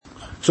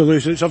to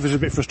lose. It's obviously a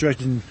bit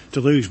frustrating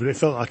to lose, but it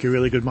felt like a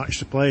really good match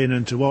to play in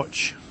and to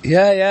watch.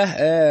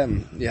 Yeah.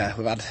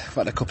 We've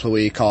had a couple of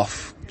weeks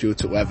off due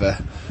to weather.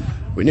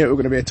 We knew it was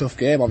going to be a tough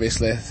game.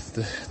 Obviously,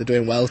 they're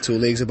doing well, 2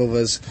 leagues above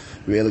us.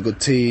 Really good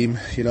team.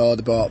 You know,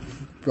 they brought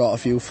a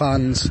few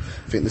fans.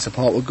 I think the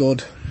support were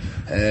good.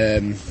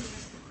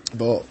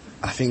 But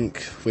I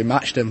think we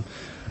matched them.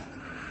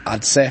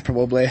 I'd say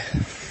probably,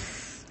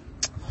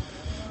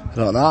 I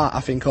don't know, I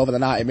think over the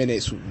 90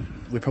 minutes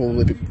we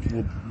probably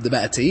were the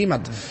better team.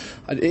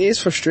 It is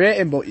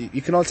frustrating, but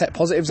you can only take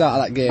positives out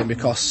of that game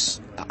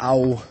because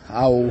how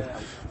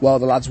well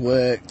the lads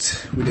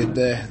worked. We did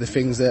the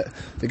things that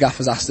the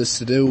gaffers asked us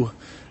to do.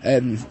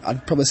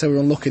 I'd probably say we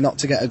were unlucky not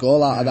to get a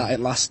goal out of that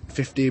in the last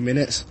 15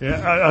 minutes.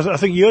 Yeah, I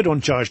think you had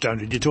one charged down,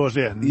 did you, towards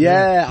the end?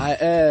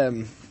 Yeah,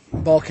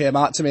 ball came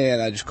out to me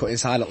and I just cut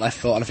inside at left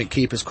foot, and I think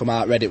keeper's come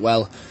out, read it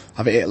well.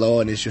 I've hit it low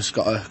and he's just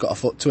got a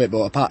foot to it.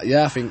 But apart,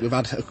 I think we've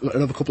had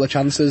another couple of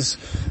chances,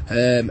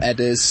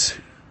 headers,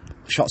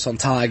 shots on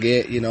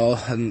target, you know,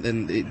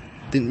 and it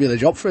didn't really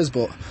drop for us,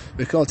 but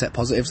we can all take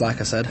positives,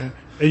 like I said. Yeah.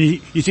 And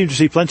you seem to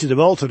see plenty of the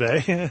ball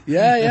today.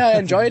 Yeah, I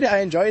enjoyed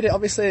it.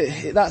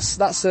 Obviously,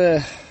 that's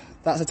a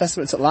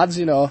testament to the lads,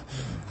 you know.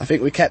 I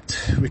think we kept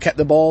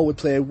the ball, we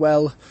played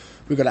well.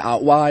 We got it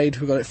out wide,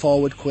 we got it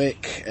forward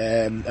quick,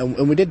 and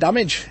we did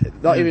damage.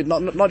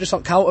 Not just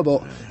on counter,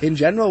 but in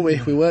general, we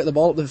worked the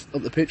ball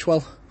up the pitch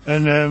well.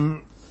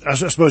 And I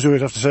suppose we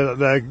would have to say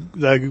that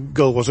their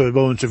goal was a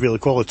moment of real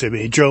equality. I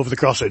mean, he drove the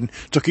crossing,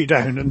 took it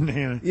down, and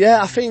you know.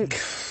 Yeah, I think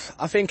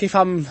if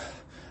I'm,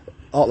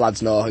 all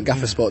lads know, and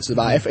Gaffer spoke to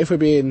about if we're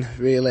being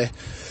really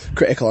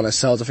critical on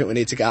ourselves, I think we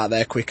need to get out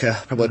there quicker.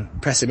 Probably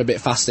press him a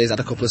bit faster. He's had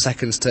a couple of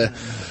seconds to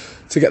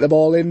get the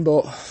ball in,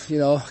 but you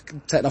know,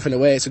 take nothing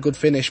away, it's a good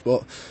finish.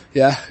 But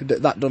yeah,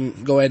 that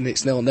doesn't go in,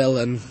 it's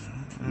 0-0, and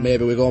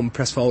maybe we go and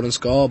press forward and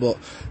score. But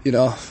you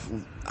know,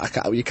 I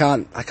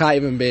can't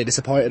even be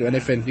disappointed or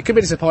anything. You can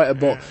be disappointed,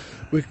 but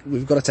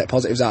we've got to take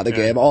positives out of the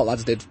game. All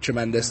lads did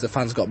tremendous. The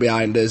fans got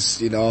behind us.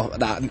 You know,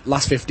 that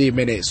last 15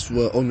 minutes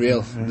were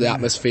unreal. The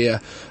atmosphere,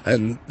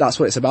 and that's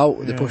what it's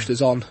about. They pushed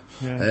us on,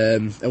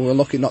 and we were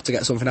lucky not to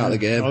get something out of the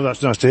game. Oh,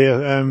 that's nice to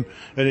hear. And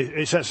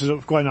it sets us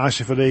up quite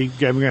nicely for the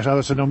game against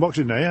Atherton on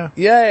Boxing Day.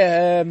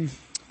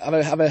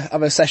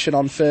 Have a session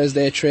on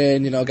Thursday,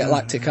 train. You know, get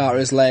lactic out of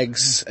his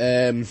legs,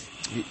 and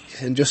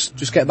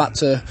just get back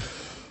to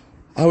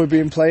how we've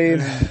been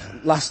playing.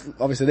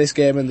 Obviously this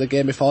game and the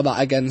game before that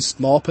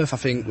against Morpeth, I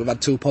think we've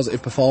had 2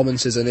 positive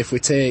performances, and if we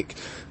take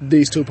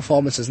these 2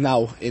 performances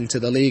now into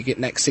the league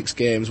in next 6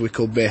 games, we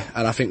could be,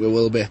 and I think we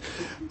will be,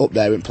 up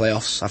there in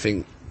playoffs. I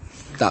think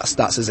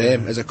that's his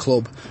aim as a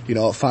club. You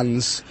know,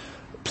 fans,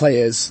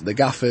 players, the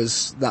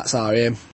gaffers, that's our aim.